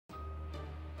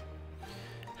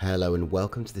Hello and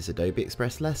welcome to this Adobe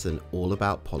Express lesson all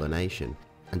about pollination.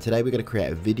 And today we're going to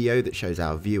create a video that shows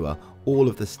our viewer all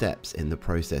of the steps in the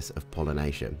process of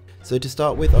pollination. So to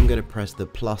start with, I'm going to press the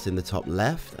plus in the top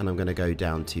left and I'm going to go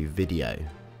down to video.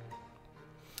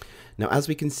 Now as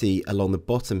we can see along the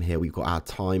bottom here, we've got our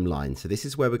timeline. So this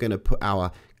is where we're going to put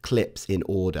our clips in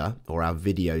order, or our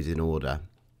videos in order.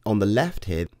 On the left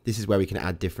here, this is where we can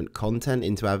add different content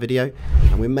into our video,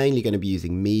 and we're mainly going to be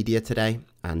using media today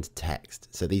and text.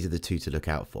 So these are the two to look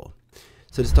out for.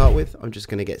 So to start with, I'm just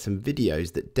going to get some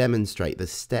videos that demonstrate the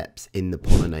steps in the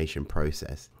pollination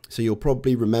process. So you'll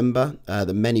probably remember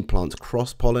that many plants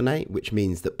cross-pollinate, which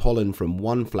means that pollen from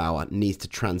one flower needs to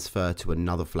transfer to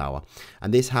another flower.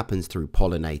 And this happens through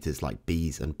pollinators like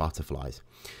bees and butterflies.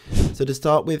 So to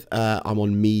start with, I'm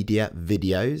on media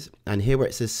videos, and here where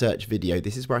it says search video,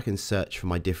 this is where I can search for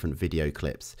my different video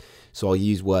clips. So I'll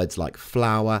use words like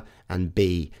flower and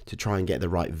bee to try and get the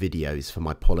right videos for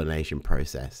my pollination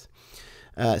process.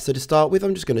 So to start with,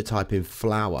 I'm just going to type in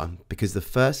flower, because the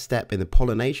first step in the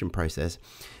pollination process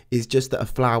is just that a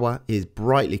flower is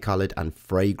brightly coloured and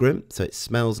fragrant, so it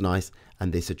smells nice,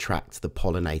 and this attracts the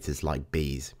pollinators like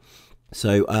bees.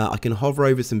 So I can hover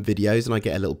over some videos and I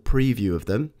get a little preview of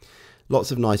them.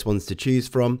 Lots of nice ones to choose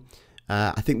from.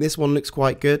 I think this one looks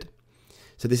quite good.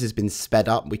 So this has been sped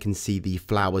up. We can see the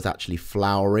flowers actually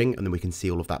flowering, and then we can see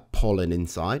all of that pollen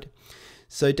inside.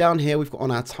 So down here we've got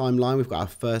on our timeline, we've got our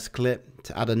first clip.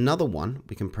 To add another one,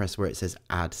 we can press where it says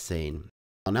add scene.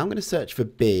 Now I'm going to search for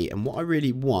bee, and what I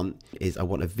really want is I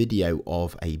want a video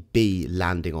of a bee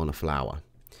landing on a flower.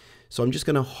 So I'm just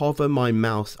going to hover my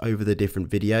mouse over the different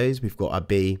videos. We've got a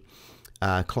bee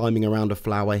climbing around a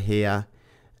flower here.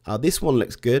 This one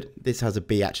looks good. This has a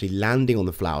bee actually landing on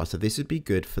the flower, so this would be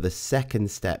good for the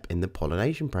second step in the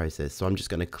pollination process. So I'm just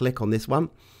going to click on this one.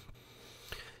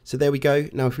 So there we go.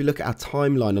 Now if we look at our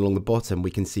timeline along the bottom,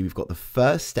 we can see we've got the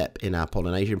first step in our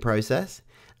pollination process,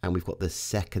 and we've got the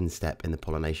second step in the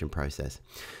pollination process.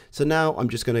 So now I'm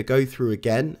just going to go through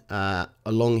again.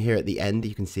 Along here at the end,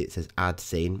 you can see it says add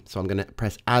scene. So I'm going to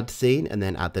press add scene and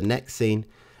then add the next scene,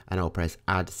 and I'll press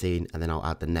add scene and then I'll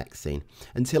add the next scene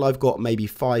until I've got maybe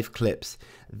 5 clips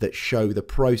that show the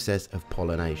process of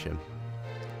pollination.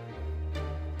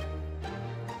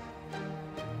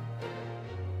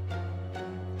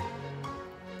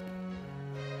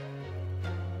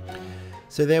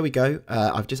 So there we go.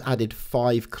 I've just added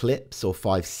 5 clips or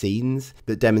 5 scenes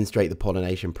that demonstrate the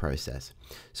pollination process.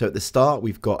 So at the start,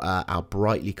 we've got our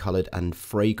brightly coloured and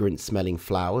fragrant smelling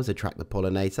flowers attract the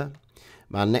pollinator.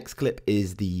 Our next clip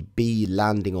is the bee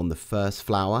landing on the first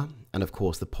flower, and of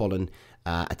course the pollen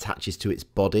attaches to its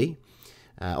body.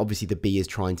 Obviously the bee is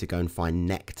trying to go and find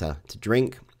nectar to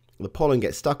drink. The pollen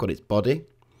gets stuck on its body.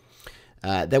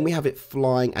 Then we have it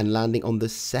flying and landing on the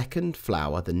second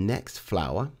flower, the next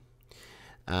flower.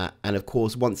 And of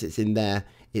course, once it's in there,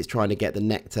 it's trying to get the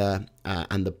nectar,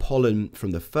 and the pollen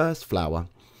from the first flower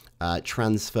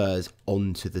transfers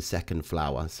onto the second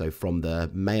flower. So from the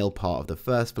male part of the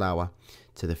first flower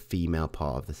to the female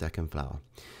part of the second flower.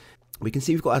 We can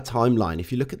see we've got our timeline.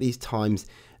 If you look at these times,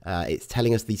 it's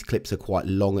telling us these clips are quite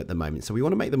long at the moment. So we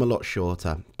want to make them a lot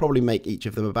shorter, probably make each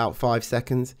of them about 5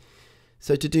 seconds.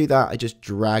 So to do that, I just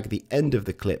drag the end of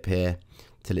the clip here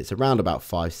till it's around about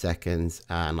 5 seconds,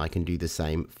 and I can do the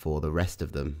same for the rest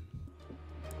of them.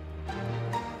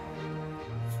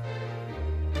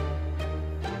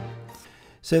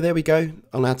 So there we go.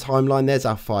 On our timeline, there's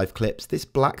our 5 clips. This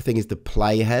black thing is the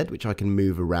playhead, which I can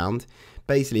move around.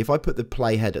 Basically, if I put the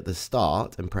playhead at the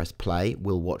start and press play,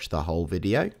 we'll watch the whole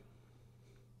video.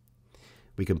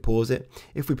 We can pause it.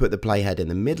 If we put the playhead in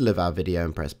the middle of our video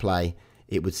and press play,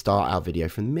 it would start our video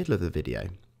from the middle of the video.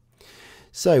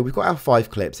 So we've got our 5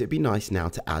 clips. It'd be nice now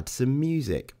to add some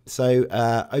music. So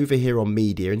over here on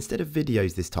media, instead of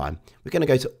videos this time, we're going to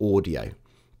go to audio.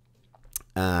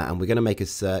 And we're going to make a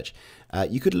search.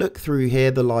 You could look through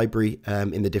here, the library,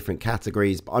 in the different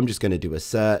categories, but I'm just going to do a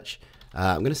search.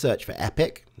 I'm going to search for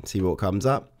epic and see what comes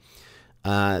up.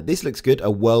 This looks good.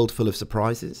 A world full of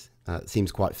surprises.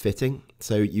 Seems quite fitting.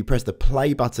 So you press the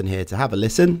play button here to have a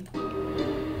listen.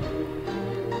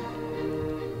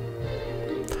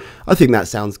 I think that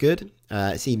sounds good.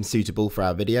 It seems suitable for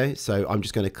our video. So I'm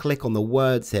just going to click on the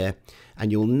words here,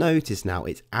 and you'll notice now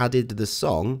it's added the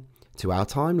song to our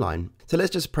timeline. So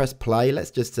let's just press play. Let's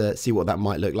just see what that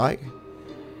might look like.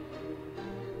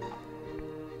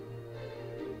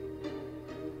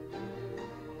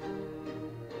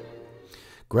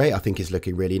 Great, I think it's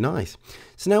looking really nice.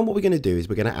 So now what we're going to do is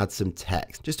we're going to add some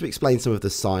text just to explain some of the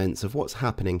science of what's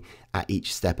happening at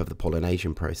each step of the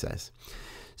pollination process.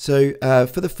 So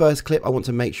for the first clip, I want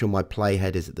to make sure my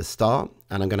playhead is at the start,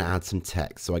 and I'm going to add some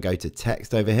text. So I go to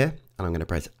text over here, and I'm going to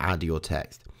press add your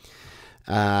text.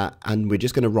 And we're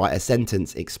just going to write a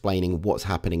sentence explaining what's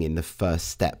happening in the first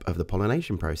step of the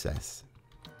pollination process.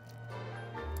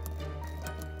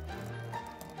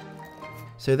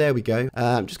 So there we go.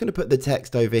 I'm just going to put the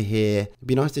text over here. It'd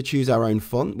be nice to choose our own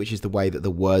font, which is the way that the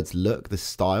words look, the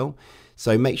style.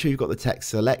 So make sure you've got the text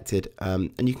selected,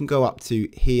 and you can go up to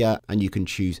here and you can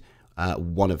choose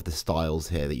one of the styles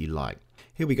here that you like.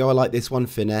 Here we go. I like this one,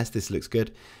 finesse. This looks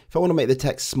good. If I want to make the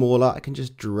text smaller, I can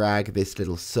just drag this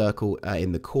little circle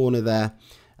in the corner there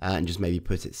and just maybe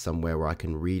put it somewhere where I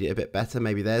can read it a bit better.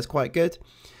 Maybe there's quite good.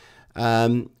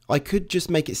 I could just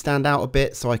make it stand out a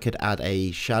bit, so I could add a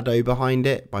shadow behind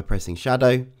it by pressing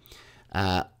shadow,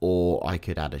 or I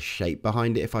could add a shape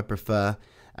behind it if I prefer.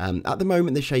 At the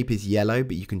moment the shape is yellow,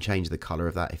 but you can change the color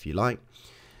of that if you like.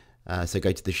 So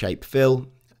go to the shape fill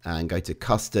and go to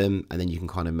custom, and then you can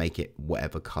kind of make it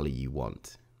whatever color you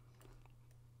want.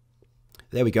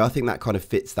 There we go. I think that kind of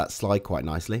fits that slide quite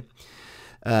nicely.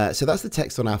 So that's the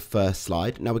text on our first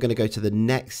slide. Now we're going to go to the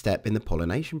next step in the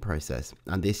pollination process,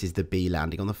 and this is the bee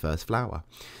landing on the first flower.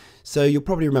 So you'll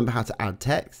probably remember how to add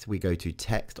text. We go to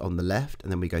text on the left,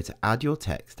 and then we go to add your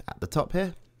text at the top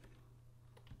here.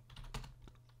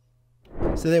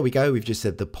 So there we go. We've just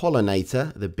said the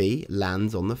pollinator, the bee,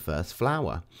 lands on the first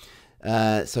flower.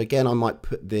 So again, I might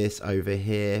put this over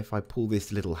here. If I pull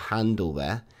this little handle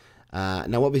there.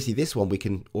 Now obviously this one we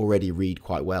can already read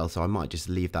quite well, so I might just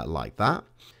leave that like that.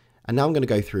 And now I'm going to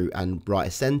go through and write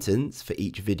a sentence for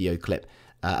each video clip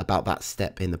about that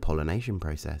step in the pollination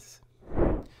process.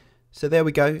 So there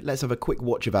we go. Let's have a quick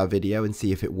watch of our video and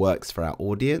see if it works for our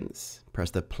audience.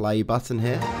 Press the play button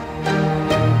here.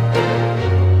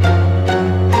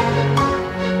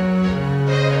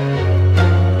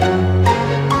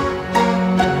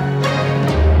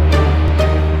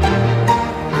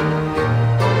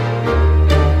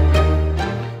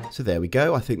 So there we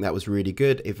go. I think that was really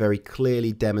good. It very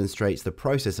clearly demonstrates the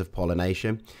process of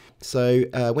pollination. So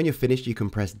when you're finished, you can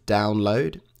press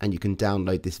download and you can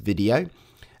download this video,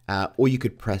 or you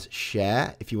could press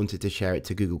share if you wanted to share it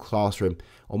to Google Classroom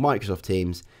or Microsoft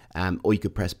Teams, or you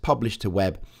could press publish to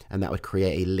web, and that would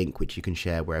create a link which you can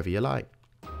share wherever you like.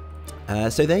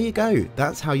 So there you go.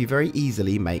 That's how you very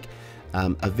easily make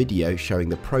a video showing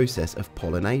the process of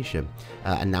pollination.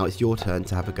 And now it's your turn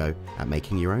to have a go at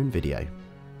making your own video.